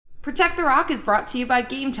Protect the Rock is brought to you by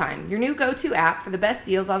Game Time, your new go-to app for the best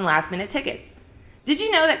deals on last-minute tickets. Did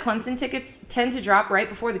you know that Clemson tickets tend to drop right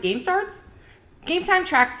before the game starts? Game Time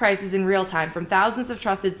tracks prices in real time from thousands of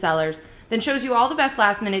trusted sellers, then shows you all the best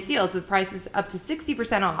last-minute deals with prices up to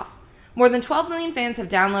 60% off. More than 12 million fans have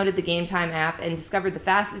downloaded the Game Time app and discovered the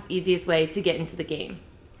fastest, easiest way to get into the game.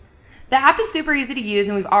 The app is super easy to use,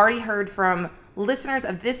 and we've already heard from listeners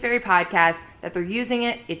of this very podcast that they're using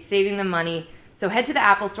it, it's saving them money. So head to the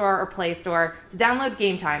Apple Store or Play Store to download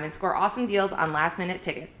Game Time and score awesome deals on last-minute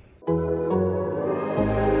tickets. And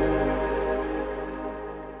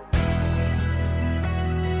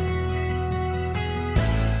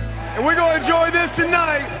we're going to enjoy this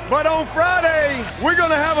tonight, but on Friday, we're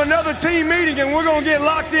going to have another team meeting and we're going to get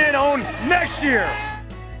locked in on next year.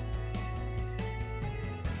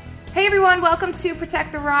 Hey everyone, welcome to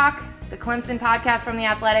Protect the Rock, the Clemson podcast from The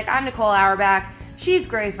Athletic. I'm Nicole Auerbach. She's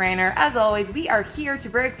Grace Rayner. As always, we are here to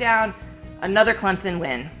break down another Clemson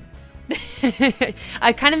win.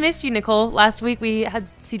 I kind of missed you, Nicole. Last week we had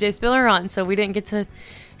CJ Spiller on, so we didn't get to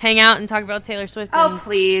hang out and talk about Taylor Swift. Oh,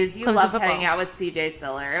 please. You Clemson loved football. hanging out with CJ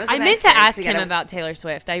Spiller. It was I meant to ask him about Taylor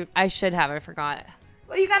Swift. I should have. I forgot.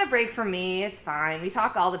 Well, you got a break from me. It's fine. We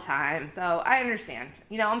talk all the time, so I understand.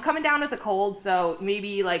 You know, I'm coming down with a cold, so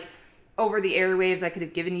maybe, like, over the airwaves I could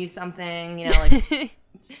have given you something. You know, like,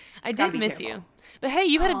 just I did miss careful. You. But hey,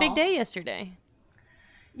 you had a big day yesterday.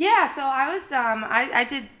 Yeah, so I was I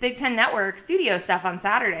did Big Ten Network studio stuff on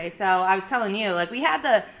Saturday. So I was telling you, like, we had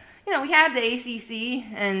the ACC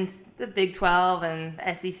and the Big 12 and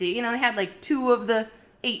the SEC. You know, they had like 2 of the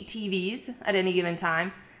 8 TVs at any given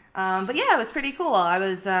time. But yeah, it was pretty cool. I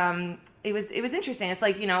was it was interesting. It's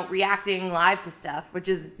like, you know, reacting live to stuff, which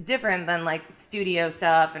is different than like studio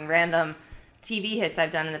stuff and random TV hits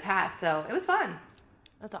I've done in the past. So it was fun.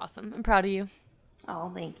 That's awesome. I'm proud of you.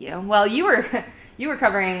 Oh, thank you. Well, you were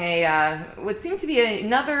covering what seemed to be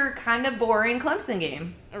another kind of boring Clemson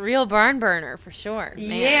game. A real barn burner for sure.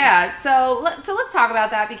 Man. Yeah. So let's talk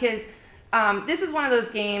about that because this is one of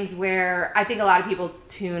those games where I think a lot of people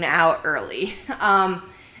tune out early. And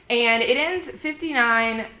it ends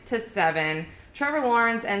 59-7. Trevor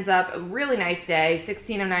Lawrence ends up a really nice day,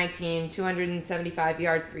 16 of 19, 275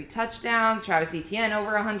 yards, 3 touchdowns. Travis Etienne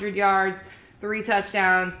over 100 yards, 3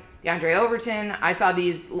 touchdowns. DeAndre Overton, I saw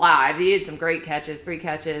these live. He had some great catches, 3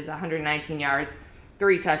 catches, 119 yards,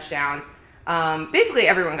 3 touchdowns. Basically,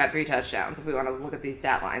 everyone got 3 touchdowns if we want to look at these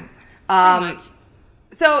stat lines.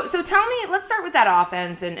 So tell me, let's start with that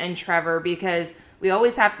offense and Trevor, because we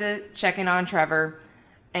always have to check in on Trevor,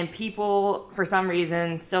 and people, for some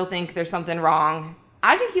reason, still think there's something wrong.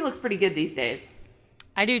 I think he looks pretty good these days.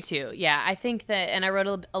 I do too. Yeah, I think that, and I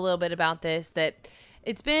wrote a little bit about this, that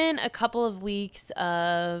it's been a couple of weeks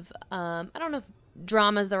of, I don't know if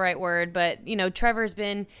drama is the right word, but, you know, Trevor's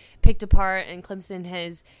been picked apart and Clemson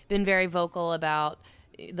has been very vocal about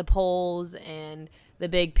the polls and the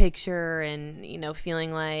big picture and, you know,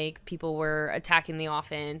 feeling like people were attacking the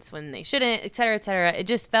offense when they shouldn't, et cetera, et cetera. It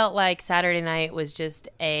just felt like Saturday night was just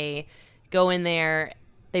a go in there.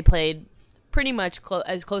 They played pretty much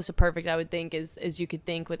as close to perfect, I would think, as you could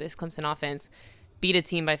think with this Clemson offense. Beat a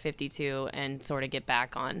team by 52 and sort of get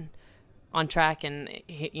back on track, and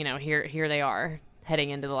you know, here they are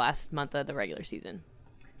heading into the last month of the regular season.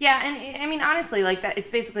 Yeah, and I mean, honestly, like that,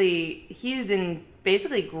 it's basically, he's been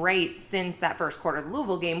basically great since that first quarter of the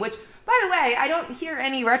Louisville game, which, by the way, I don't hear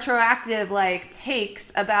any retroactive like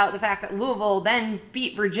takes about the fact that Louisville then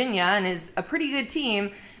beat Virginia and is a pretty good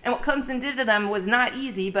team, and what Clemson did to them was not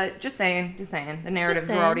easy, but just saying, the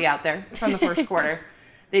narratives were already out there from the first quarter.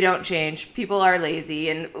 They don't change. People are lazy,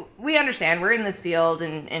 and we understand. We're in this field,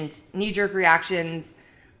 and knee-jerk reactions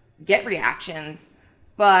get reactions.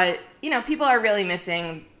 But, you know, people are really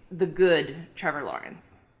missing the good Trevor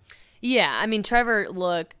Lawrence. Yeah, I mean, Trevor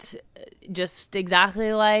looked just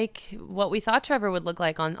exactly like what we thought Trevor would look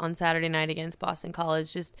like on Saturday night against Boston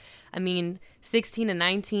College. Just, I mean, 16 to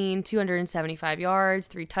 19, 275 yards,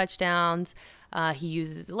 3 touchdowns. He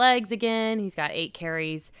uses his legs again. He's got 8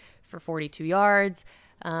 carries for 42 yards.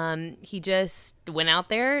 He just went out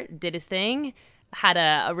there, did his thing, had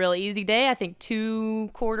a really easy day. I think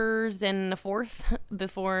 2 quarters and a fourth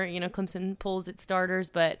before, you know, Clemson pulls its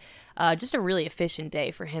starters, but just a really efficient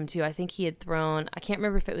day for him too. I think he had thrown, I can't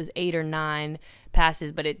remember if it was 8 or 9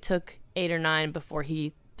 passes, but it took 8 or 9 before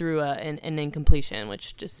he threw an incompletion,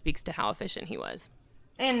 which just speaks to how efficient he was.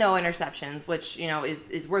 And no interceptions, which, you know,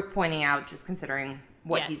 is worth pointing out just considering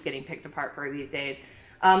what he's getting picked apart for these days.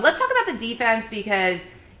 Let's talk about the defense, because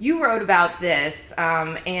you wrote about this,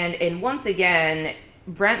 and once again,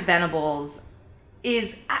 Brent Venables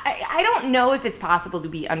is, I don't know if it's possible to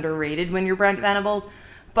be underrated when you're Brent Venables,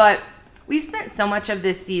 But we've spent so much of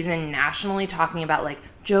this season nationally talking about like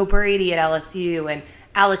Joe Brady at LSU and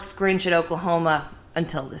Alex Grinch at Oklahoma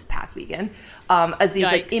until this past weekend as these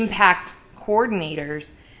like impact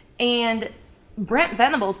coordinators. And Brent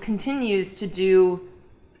Venables continues to do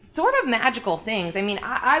sort of magical things. I mean,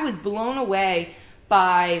 I was blown away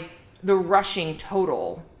by the rushing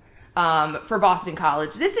total for Boston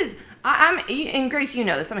College. This is, and Grace, you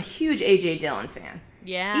know this, I'm a huge A.J. Dillon fan.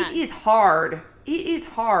 Yeah. It is hard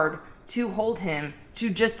to hold him to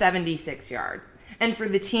just 76 yards and for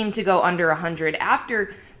the team to go under 100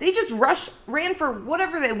 after they just ran for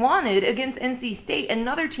whatever they wanted against NC State,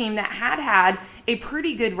 another team that had a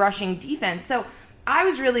pretty good rushing defense. So I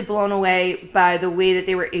was really blown away by the way that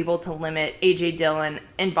they were able to limit A.J. Dillon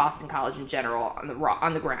and Boston College in general on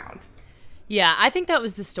the ground. Yeah, I think that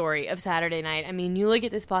was the story of Saturday night. I mean, you look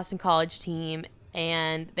at this Boston College team,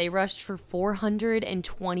 and they rushed for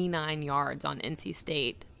 429 yards on NC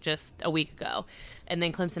State just a week ago. And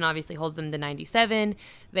then Clemson obviously holds them to 97.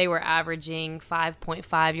 They were averaging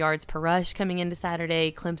 5.5 yards per rush coming into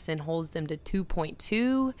Saturday. Clemson holds them to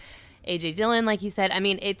 2.2. A.J. Dillon, like you said, I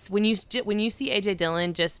mean, it's when you see A.J.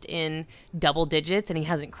 Dillon just in double digits and he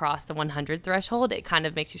hasn't crossed the 100 threshold, it kind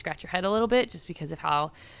of makes you scratch your head a little bit just because of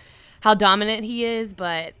how dominant he is.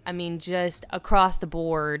 But, I mean, just across the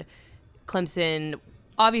board, Clemson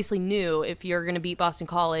obviously knew if you're going to beat Boston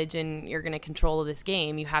College and you're going to control this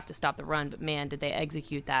game, you have to stop the run. But, man, did they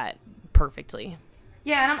execute that perfectly.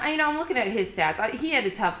 Yeah, and I'm looking at his stats. He had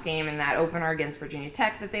a tough game in that opener against Virginia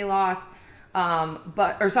Tech that they lost.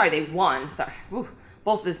 They won. Sorry. Oof,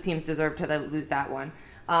 both those teams deserve to lose that one.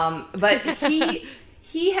 But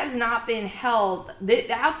he has not been held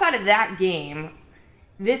outside of that game.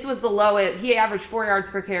 This was the lowest. He averaged 4 yards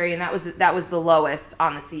per carry, and that was the lowest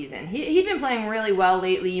on the season. He'd been playing really well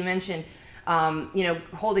lately. You mentioned,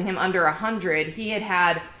 holding him under 100. He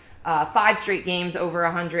had 5 straight games over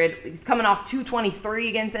 100. He's coming off 223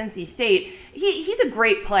 against NC State. He's a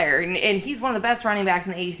great player, and he's one of the best running backs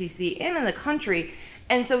in the ACC and in the country.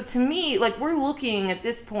 And so to me, like, we're looking at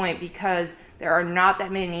this point because there are not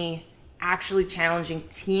that many actually challenging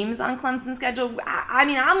teams on Clemson's schedule. I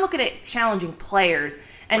mean, I'm looking at challenging players,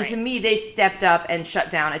 and to me, they stepped up and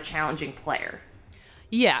shut down a challenging player.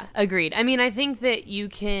 Yeah, agreed. I mean, I think that you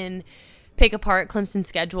can pick apart Clemson's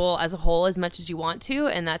schedule as a whole as much as you want to,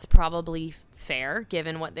 and that's probably fair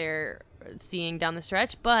given what they're seeing down the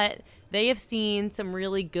stretch, but they have seen some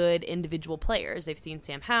really good individual players. They've seen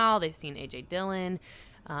Sam Howell, they've seen A.J. Dillon,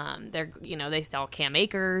 they saw Cam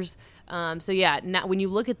Akers. Now when you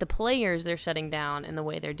look at the players they're shutting down and the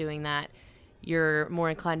way they're doing that, you're more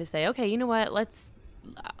inclined to say, okay, you know what, let's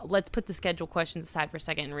put the schedule questions aside for a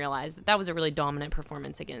second and realize that was a really dominant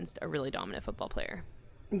performance against a really dominant football player.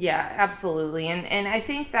 Yeah, absolutely. And I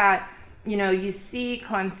think that, you see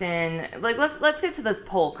Clemson, like, let's get to this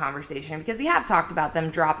poll conversation because we have talked about them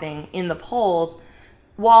dropping in the polls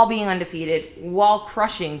while being undefeated, while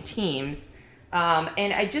crushing teams.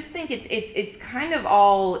 And I just think it's kind of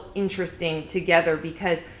all interesting together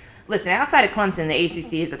because, listen, outside of Clemson, the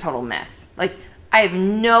ACC is a total mess. Like, I have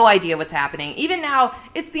no idea what's happening. Even now,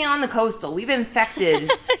 it's beyond the coastal. We've infected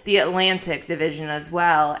the Atlantic division as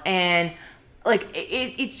well. And like,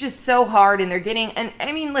 it's just so hard, and they're getting, and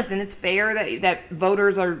I mean, listen, it's fair that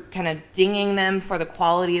voters are kind of dinging them for the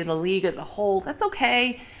quality of the league as a whole. That's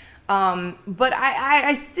okay. But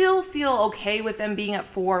I still feel okay with them being at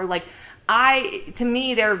 4. Like, to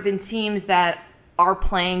me, there have been teams that are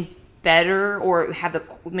playing better or have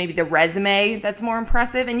maybe the resume that's more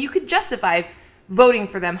impressive, and you could justify voting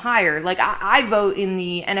for them higher. Like, I vote in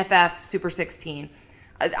the NFF Super 16.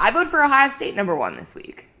 I vote for Ohio State number 1 this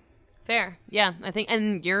week. Fair. Yeah, I think,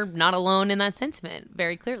 and you're not alone in that sentiment,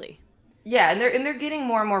 very clearly. Yeah, and they're getting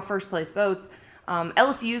more and more first place votes.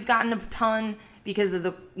 LSU's gotten a ton because of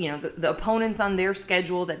the opponents on their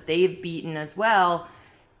schedule that they've beaten as well.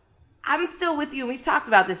 I'm still with you, and we've talked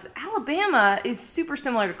about this. Alabama is super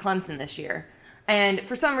similar to Clemson this year, and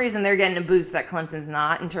for some reason they're getting a boost that Clemson's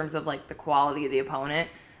not in terms of like the quality of the opponent.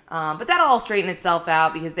 But that'll all straighten itself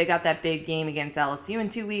out because they got that big game against LSU in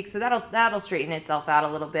 2 weeks, so that'll straighten itself out a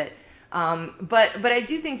little bit. But I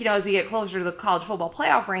do think, as we get closer to the college football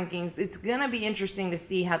playoff rankings, it's going to be interesting to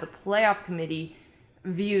see how the playoff committee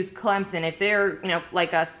views Clemson. If they're,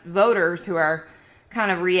 like us voters who are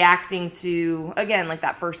kind of reacting to, again, like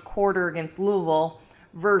that first quarter against Louisville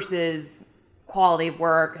versus quality of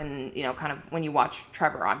work and, kind of when you watch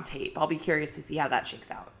Trevor on tape. I'll be curious to see how that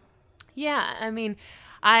shakes out. Yeah, I mean,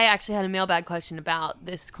 I actually had a mailbag question about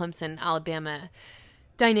this Clemson-Alabama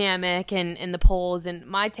dynamic and the polls and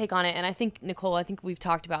my take on it. And I think, Nicole, we've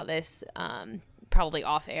talked about this probably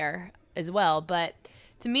off air as well. But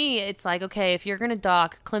to me, it's like, okay, if you're going to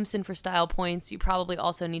dock Clemson for style points, you probably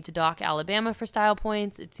also need to dock Alabama for style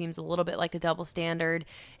points. It seems a little bit like a double standard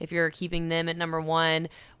if you're keeping them at number one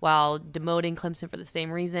while demoting Clemson for the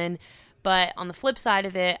same reason. But on the flip side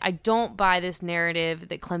of it, I don't buy this narrative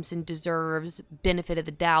that Clemson deserves benefit of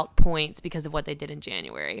the doubt points because of what they did in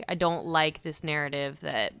January. I don't like this narrative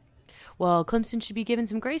that, well, Clemson should be given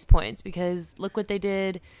some grace points because look what they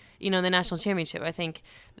did, in the national championship. I think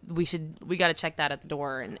we got to check that at the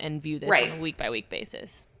door and view this on a week by week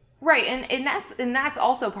basis. Right, and that's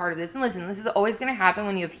also part of this. And listen, this is always going to happen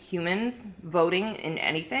when you have humans voting in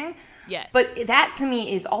anything. Yes. But that to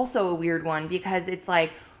me is also a weird one because it's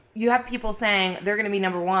like you have people saying they're going to be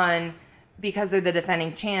number one because they're the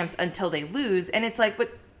defending champs until they lose, and it's like,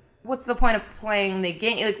 but what's the point of playing the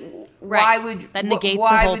game? Like, why would that negates the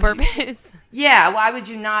whole purpose? Why would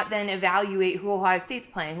you not then evaluate who Ohio State's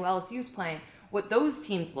playing, who LSU's playing, what those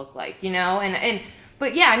teams look like,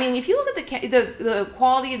 But yeah, I mean, if you look at the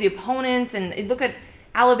quality of the opponents and look at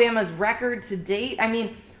Alabama's record to date, I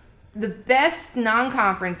mean, the best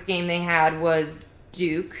non-conference game they had was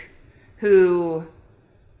Duke, who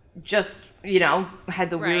just had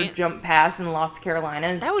the weird jump pass and lost to Carolina.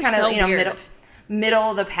 It's that was kind of weird. Middle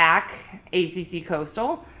of the pack ACC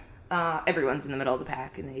Coastal. Everyone's in the middle of the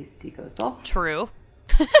pack in the ACC Coastal. True.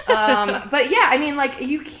 But yeah, I mean, like,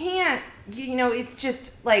 you can't, it's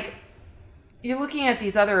just like you're looking at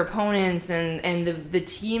these other opponents and the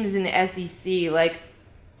teams in the SEC. Like,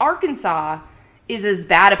 Arkansas is as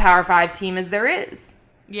bad a Power 5 team as there is.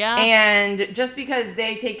 Yeah. And just because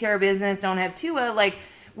they take care of business, don't have Tua, like,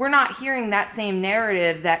 we're not hearing that same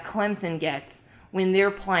narrative that Clemson gets when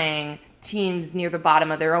they're playing teams near the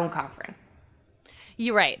bottom of their own conference.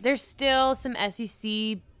 You're right. There's still some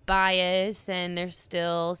SEC bias, and there's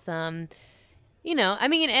still some,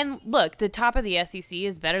 and look, the top of the SEC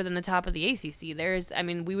is better than the top of the ACC.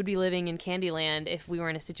 We would be living in Candyland if we were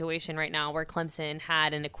in a situation right now where Clemson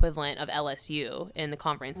had an equivalent of LSU in the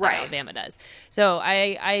conference that Alabama does. So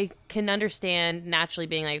I can understand naturally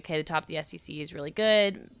being like, okay, the top of the SEC is really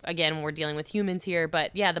good. Again, we're dealing with humans here,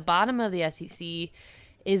 but yeah, the bottom of the SEC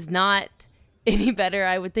is not any better,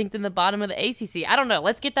 I would think, than the bottom of the ACC. I don't know.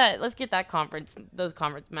 Let's get those conference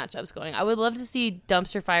matchups going. I would love to see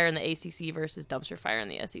dumpster fire in the ACC versus dumpster fire in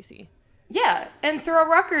the SEC. Yeah, and throw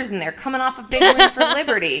Rutgers in there, coming off a big win for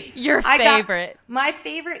Liberty. Your favorite. My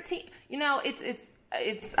favorite team.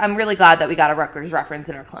 It's. I'm really glad that we got a Rutgers reference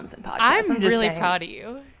in our Clemson podcast. I'm just really saying. proud of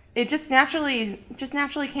you. It just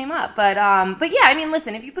naturally came up. But yeah, I mean,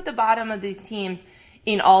 listen, if you put the bottom of these teams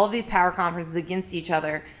in all of these power conferences against each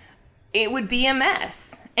other, it would be a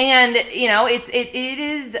mess. And, it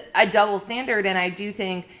is a double standard. And I do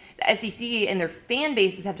think the SEC and their fan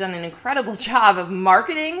bases have done an incredible job of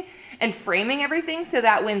marketing and framing everything so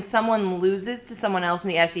that when someone loses to someone else in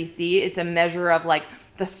the SEC, it's a measure of, like,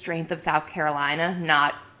 the strength of South Carolina,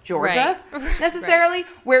 not Georgia necessarily.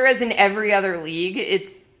 Right. Whereas in every other league,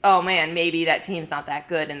 it's, oh, man, maybe that team's not that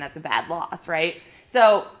good and that's a bad loss, right?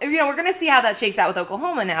 So, we're going to see how that shakes out with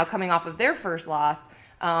Oklahoma now coming off of their first loss.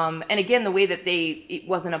 And again, the way that it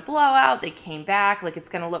wasn't a blowout, they came back, like, it's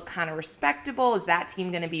going to look kind of respectable. Is that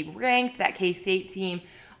team going to be ranked, that K-State team?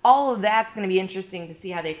 All of that's going to be interesting to see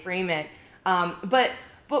how they frame it. But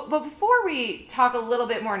before we talk a little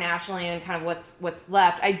bit more nationally and kind of what's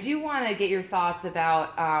left, I do want to get your thoughts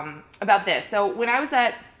about this. So when I was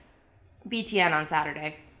at BTN on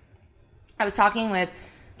Saturday, I was talking with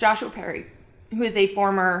Joshua Perry, who is a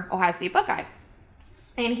former Ohio State Buckeye.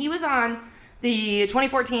 And he was on the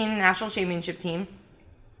 2014 National Championship team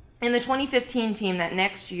and the 2015 team that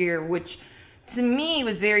next year, which to me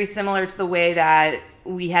was very similar to the way that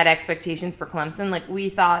we had expectations for Clemson. Like, we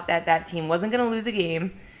thought that team wasn't going to lose a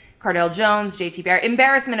game. Cardale Jones, JT Barrett,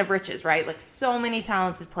 embarrassment of riches, right? Like, so many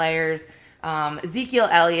talented players. Ezekiel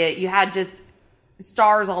Elliott, you had just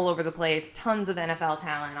stars all over the place, tons of NFL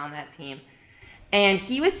talent on that team. And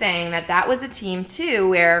he was saying that was a team, too,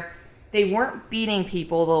 where they weren't beating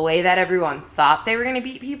people the way that everyone thought they were going to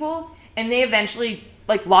beat people. And they eventually,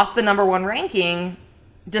 like, lost the number one ranking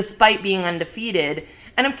despite being undefeated.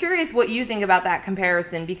 And I'm curious what you think about that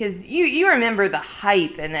comparison, because you remember the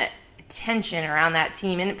hype and the tension around that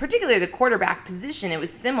team, and particularly the quarterback position. It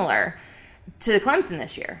was similar to Clemson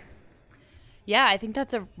this year. Yeah, I think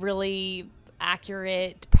that's a really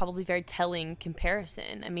accurate, probably very telling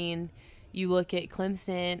comparison. I mean, you look at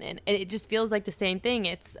Clemson, and it just feels like the same thing.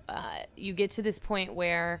 It's you get to this point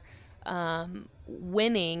where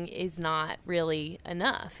winning is not really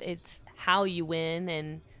enough. It's how you win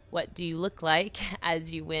and what do you look like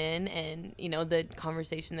as you win? And, the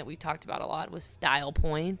conversation that we talked about a lot was style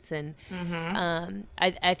points. And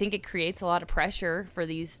I think it creates a lot of pressure for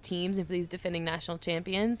these teams and for these defending national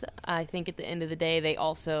champions. I think at the end of the day, they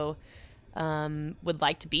also would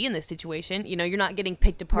like to be in this situation. You're not getting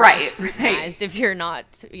picked apart and scrutinized if you're not,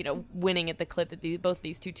 winning at the clip that both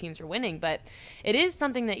these two teams are winning. But it is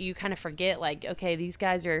something that you kind of forget, like, okay, these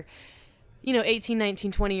guys are, 18,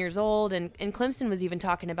 19, 20 years old. And Clemson was even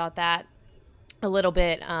talking about that a little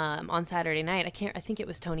bit on Saturday night. I think it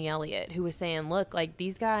was Tony Elliott who was saying, look, like,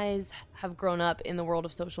 these guys have grown up in the world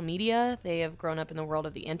of social media. They have grown up in the world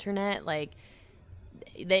of the internet. Like,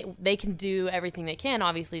 they can do everything they can,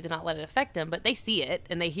 obviously, to not let it affect them, but they see it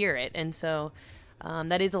and they hear it. And so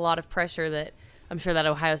that is a lot of pressure that I'm sure that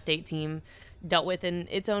Ohio State team dealt with in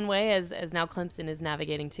its own way, as now Clemson is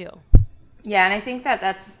navigating too. Yeah, and I think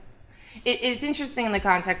it's interesting in the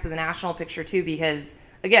context of the national picture too, because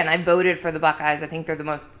again, I voted for the Buckeyes. I think they're the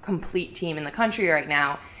most complete team in the country right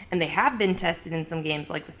now, and they have been tested in some games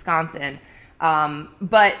like Wisconsin.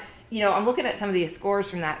 But I'm looking at some of these scores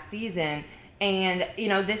from that season, and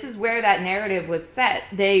this is where that narrative was set.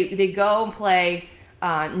 They go and play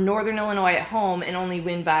Northern Illinois at home and only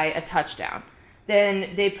win by a touchdown.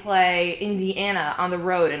 Then they play Indiana on the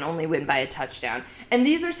road and only win by a touchdown. And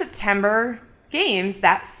these are September games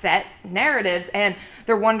that set narratives, and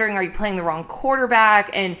they're wondering, are you playing the wrong quarterback?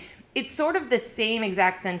 And it's sort of the same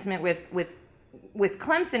exact sentiment with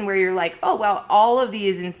Clemson, where you're like, oh, well, all of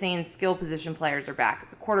these insane skill position players are back.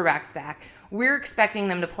 The quarterback's back. We're expecting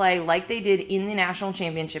them to play like they did in the national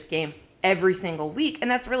championship game every single week, and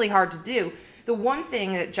that's really hard to do. The one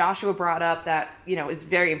thing that Joshua brought up that, is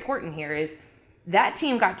very important here is that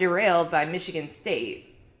team got derailed by Michigan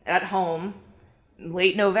State at home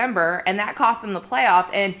late November, and that cost them the playoff.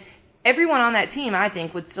 And everyone on that team, I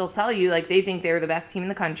think, would still tell you, like, they think they were the best team in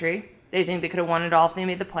the country. They think they could have won it all if they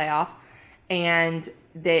made the playoff. And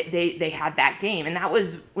they had that game. And that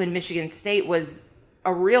was when Michigan State was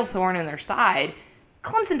a real thorn in their side.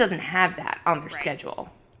 Clemson doesn't have that on their schedule.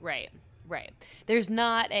 Right. There's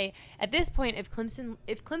not at this point, if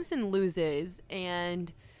Clemson loses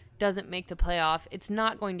and doesn't make the playoff, it's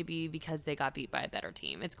not going to be because they got beat by a better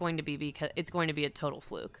team. It's going to be because it's going to be a total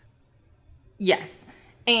fluke. Yes.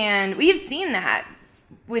 And we have seen that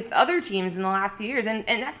with other teams in the last few years. And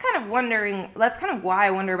that's kind of why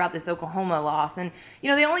I wonder about this Oklahoma loss. And,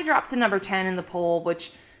 they only dropped to number 10 in the poll,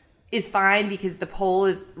 which is fine because the poll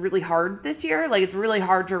is really hard this year. Like, it's really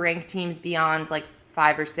hard to rank teams beyond, like,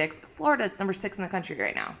 5 or 6. Florida's number 6 in the country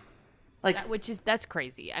right now. Like, that's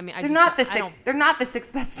crazy. I mean, they're not the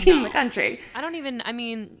sixth best team in the country.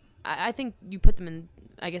 I think you put them in,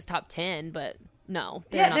 I guess, top 10, but no.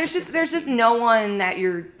 Yeah, there's just no one that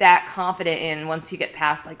you're that confident in once you get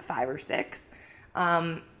past like 5 or 6.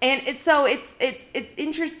 And it's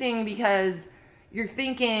interesting because you're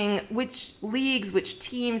thinking which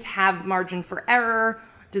teams have margin for error.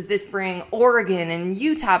 Does this bring Oregon and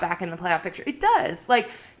Utah back in the playoff picture? It does.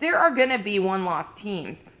 Like, there are going to be one-loss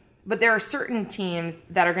teams. But there are certain teams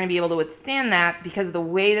that are going to be able to withstand that because of the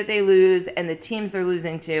way that they lose and the teams they're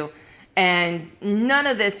losing to. And none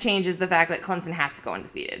of this changes the fact that Clemson has to go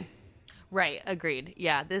undefeated. Right. Agreed.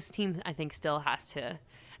 Yeah. This team, I think, still has to.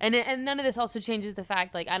 And none of this also changes the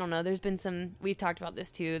fact, like, I don't know, there's been we've talked about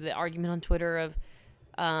this too, the argument on Twitter of,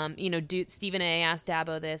 Stephen A. asked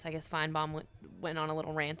Dabo this. I guess Feinbaum went on a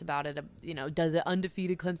little rant about it. Does an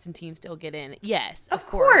undefeated Clemson team still get in? Yes, of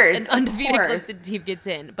course. An undefeated Clemson team gets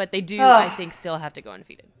in, but they do, I think, still have to go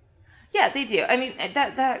undefeated. Yeah, they do. I mean,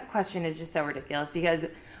 that question is just so ridiculous because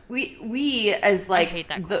we as like I hate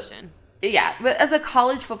that question. Yeah, but as a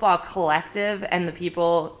college football collective and the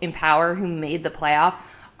people in power who made the playoff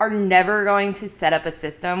are never going to set up a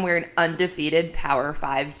system where an undefeated Power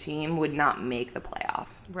 5 team would not make the playoff.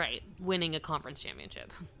 Right. Winning a conference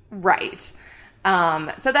championship. Right.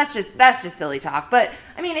 So that's just silly talk. But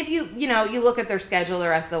I mean, if you look at their schedule the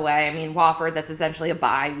rest of the way, I mean, Wofford, that's essentially a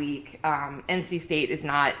bye week. NC State is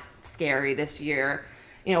not scary this year.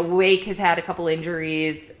 Wake has had a couple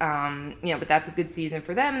injuries, but that's a good season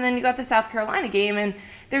for them. And then you got the South Carolina game, and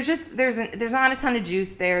there's not a ton of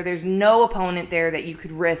juice there. There's no opponent there that you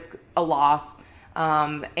could risk a loss.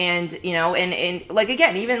 And like,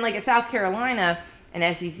 again, even like a South Carolina,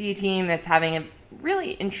 an SEC team that's having a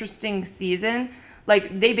really interesting season,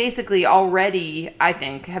 like they basically already, I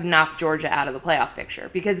think, have knocked Georgia out of the playoff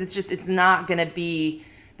picture because it's not going to be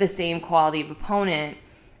the same quality of opponent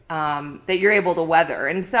that you're able to weather.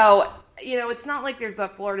 And so, it's not like there's a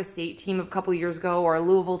Florida State team of a couple years ago or a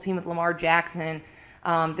Louisville team with Lamar Jackson.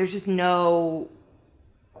 There's just no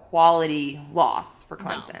quality loss for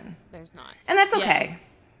Clemson. No, there's not. And that's okay.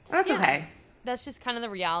 That's okay. That's just kind of the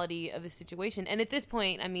reality of the situation. And at this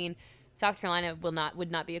point, I mean, South Carolina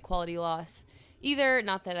would not be a quality loss either.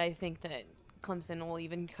 Not that I think that Clemson will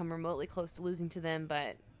even come remotely close to losing to them,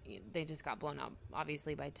 but they just got blown out,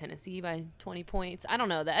 obviously, by Tennessee by 20 points. I don't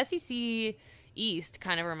know. The SEC East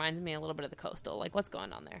kind of reminds me a little bit of the Coastal. Like, what's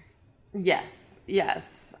going on there? Yes.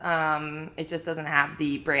 It just doesn't have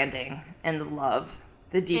the branding and the love,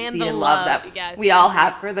 the deep-seated love that we all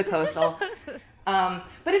have for the Coastal.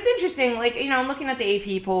 But it's interesting. Like, I'm looking at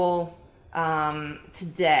the AP poll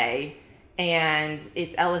today, and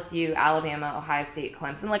it's LSU, Alabama, Ohio State,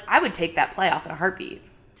 Clemson. Like, I would take that playoff in a heartbeat.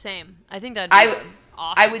 Same. I think that'd be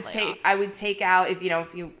awesome. I would take out, if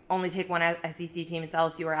you only take one SEC team, it's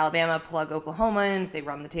LSU or Alabama, plug Oklahoma in if they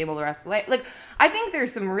run the table the rest of the way. Like, I think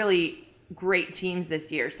there's some really great teams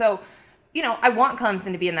this year. So, I want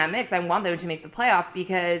Clemson to be in that mix. I want them to make the playoff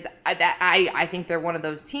because I think they're one of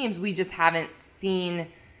those teams. We just haven't seen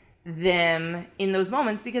them in those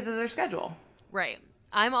moments because of their schedule. Right.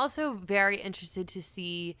 I'm also very interested to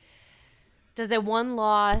see, does a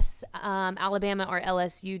one-loss Alabama or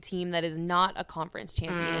LSU team that is not a conference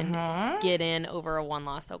champion get in over a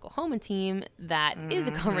one-loss Oklahoma team that is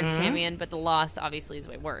a conference champion, but the loss obviously is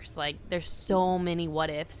way worse? Like, there's so many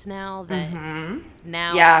what-ifs now that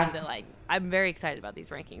now it's time to, like, I'm very excited about these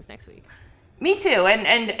rankings next week. Me too.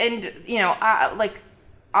 And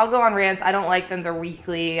I'll go on rants. I don't like them. They're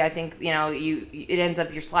weekly. I think, it ends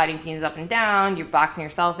up you're sliding teams up and down. You're boxing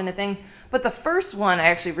yourself into things. But the first one I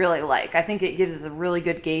actually really like. I think it gives us a really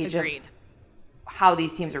good gauge of how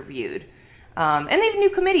these teams are viewed. And they have a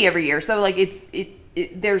new committee every year. So, like,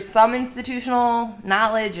 there's some institutional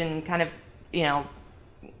knowledge and kind of,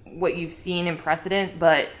 what you've seen in precedent.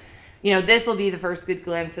 But, this will be the first good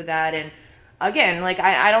glimpse of that. And, again, like,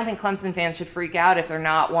 I don't think Clemson fans should freak out if they're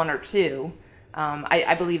not one or two.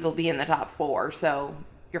 I believe they'll be in the top 4, so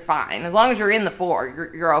you're fine. As long as you're in the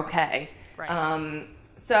 4, you're okay. Right.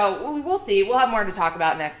 So we'll see. We'll have more to talk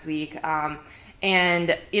about next week. And,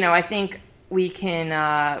 I think we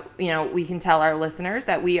can, we can tell our listeners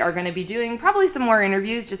that we are going to be doing probably some more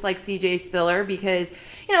interviews just like CJ Spiller because,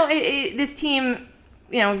 this team,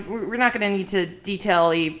 we're not going to need to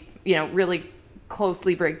really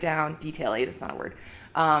closely break down, that's not a word.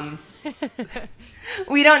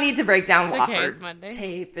 We don't need to break down Wofford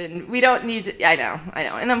tape, and we don't need to. I know,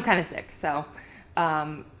 and I'm kind of sick, so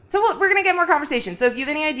we're gonna get more conversation. So if you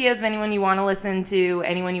have any ideas of anyone you want to listen to,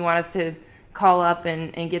 anyone you want us to call up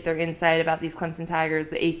and get their insight about these Clemson Tigers,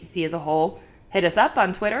 the ACC as a whole, hit us up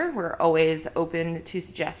on Twitter. We're always open to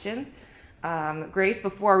suggestions. Grace,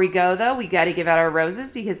 before we go though, we got to give out our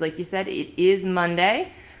roses because, like you said, it is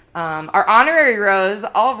Monday. Our honorary rose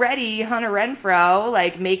already, Hunter Renfrow,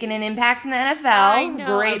 like making an impact in the NFL. I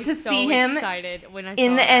know, great to see him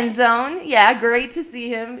in the end zone. Yeah, great to see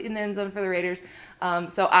him in the end zone for the Raiders.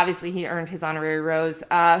 So obviously he earned his honorary rose.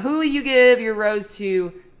 Who will you give your rose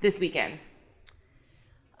to this weekend?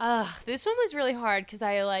 This one was really hard because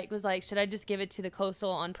I was like, should I just give it to the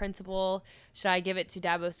Coastal on principle? Should I give it to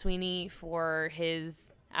Dabo Swinney for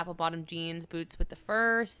his apple-bottom jeans, boots with the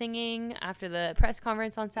fur singing after the press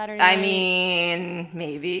conference on Saturday night? I mean,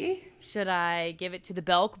 maybe. Should I give it to the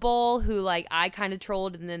Belk Bowl, who, like, I kind of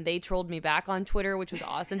trolled and then they trolled me back on Twitter, which was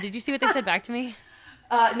awesome. Did you see what they said back to me?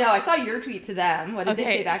 No, I saw your tweet to them. What did they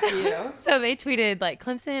say back to you? So they tweeted, like,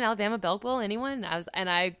 Clemson, Alabama, Belk Bowl, anyone? I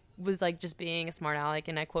was like, just being a smart aleck,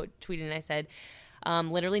 and I quote tweeted and I said,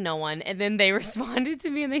 literally no one. And then they responded to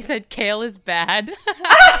me and they said, Kale is bad.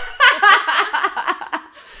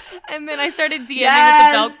 And then I started DMing with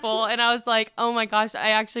the Belk Bowl, and I was like, "Oh my gosh,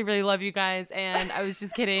 I actually really love you guys." And I was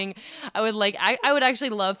just kidding. I would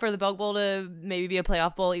actually love for the Belk Bowl to maybe be a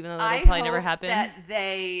playoff bowl, even though that'll probably never happen. That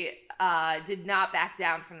they did not back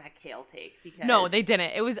down from that Kale take because no, they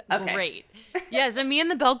didn't. It was great. Yeah, so me and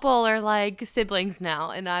the Belk Bowl are like siblings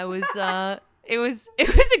now, and I was. It was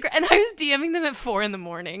and I was DMing them at 4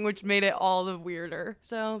 a.m, which made it all the weirder.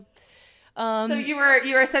 So. So you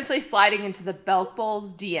were essentially sliding into the Belk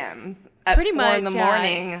Bowl's DMs at 4 in the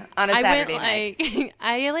morning on a Saturday night.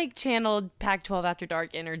 I channeled Pac-12 After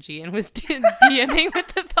Dark energy and was DMing with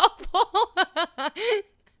the Belk Bowl.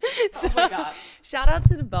 So, oh my God. Shout out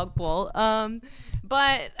to the Belk Bowl.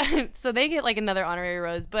 But so they get another honorary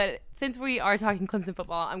rose. But since we are talking Clemson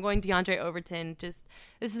football, I'm going DeAndre Overton. This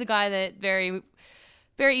is a guy that very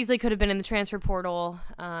easily could have been in the transfer portal.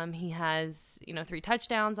 He has, 3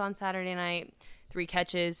 touchdowns on Saturday night, 3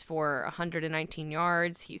 catches for 119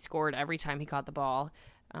 yards. He scored every time he caught the ball.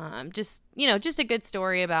 Just a good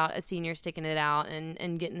story about a senior sticking it out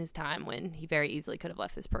and getting his time when he very easily could have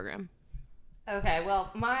left this program. Okay,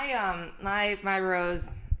 well, my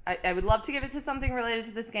rose I would love to give it to something related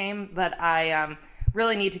to this game, but I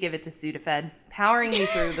really need to give it to Sudafed, powering me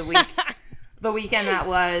through the week. The weekend that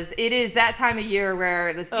was. It is that time of year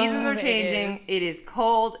where the seasons are changing. It is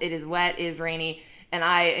cold. It is wet. It is rainy. And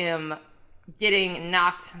I am getting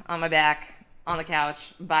knocked on my back on the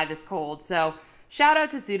couch by this cold. So shout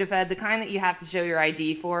out to Sudafed, the kind that you have to show your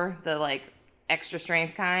ID for, the like extra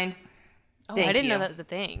strength kind. Oh, I didn't know that was a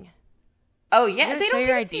thing. Oh, yeah. They don't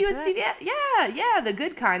give it to you at CVS. Yeah, the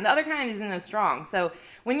good kind. The other kind isn't as strong. So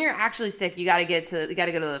when you're actually sick, you got to go to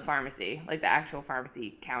the pharmacy, like the actual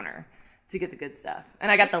pharmacy counter, to get the good stuff. And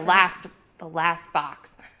I got the last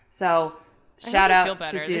box. So shout out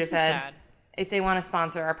to Sudafed. If they want to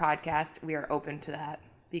sponsor our podcast, we are open to that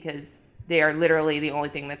because they are literally the only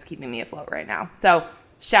thing that's keeping me afloat right now. So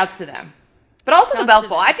shouts to them. But also the Belk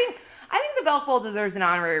Bowl. I think the Belk Bowl deserves an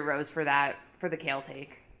honorary rose for that, for the kale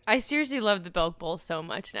take. I seriously love the Belk Bowl so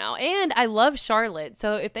much now. And I love Charlotte.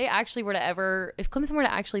 So if Clemson were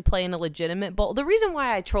to actually play in a legitimate bowl, the reason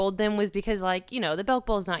why I trolled them was because, like, you know, the Belk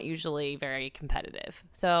Bowl is not usually very competitive.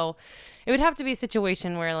 So it would have to be a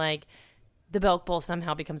situation where, like, the Belk Bowl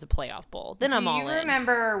somehow becomes a playoff bowl. Then I'm all in. Do you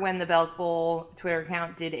remember when the Belk Bowl Twitter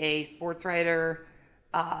account did a sports writer,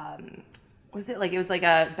 it was like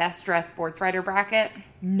a best dressed sports writer bracket?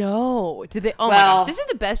 No. Did they? Oh my gosh. This is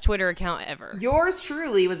the best Twitter account ever. Yours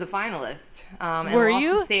truly was a finalist. Were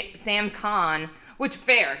you? Sam Kahn, which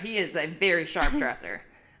fair. He is a very sharp dresser.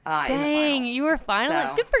 Dang, you were a finalist?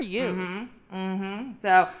 So, good for you.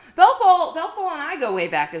 So Belk Bowl and I go way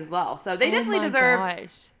back as well. So they definitely deserve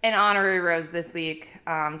an honorary rose this week,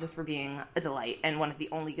 just for being a delight and one of the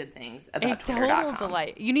only good things about Twitter.com. A total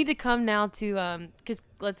delight. You need to come now to, because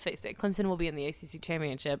let's face it, Clemson will be in the ACC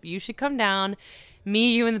championship. You should come down.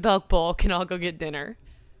 Me, you, and the Belk Bowl can all go get dinner.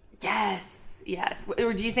 Yes.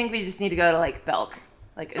 Or do you think we just need to go to like Belk?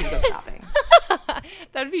 Like, and go shopping.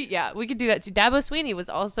 That'd be, yeah, we could do that too. Dabo Sweeney was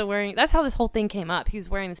also wearing, that's how this whole thing came up. He was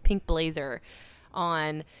wearing this pink blazer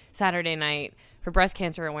on Saturday night for breast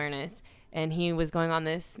cancer awareness. And he was going on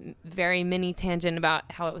this very mini tangent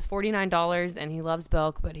about how it was $49 and he loves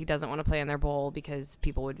Belk, but he doesn't want to play in their bowl because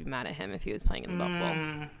people would be mad at him if he was playing in the Belk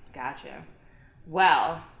Bowl. Gotcha.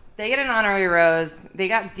 Well, they get an honorary rose. They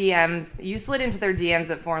got DMs. You slid into their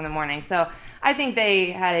DMs at 4 a.m. So I think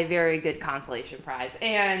they had a very good consolation prize.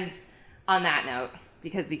 And on that note,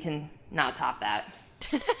 because we can not top that,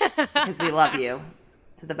 because we love you,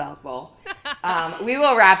 to the Belk Bowl, we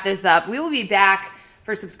will wrap this up. We will be back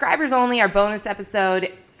for subscribers only, our bonus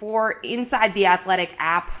episode for Inside the Athletic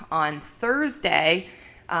app on Thursday.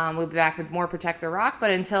 We'll be back with more Protect the Rock.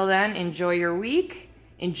 But until then, enjoy your week.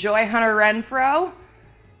 Enjoy Hunter Renfrow.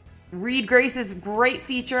 Read Grace's great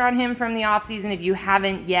feature on him from the offseason if you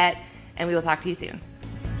haven't yet. And we will talk to you soon.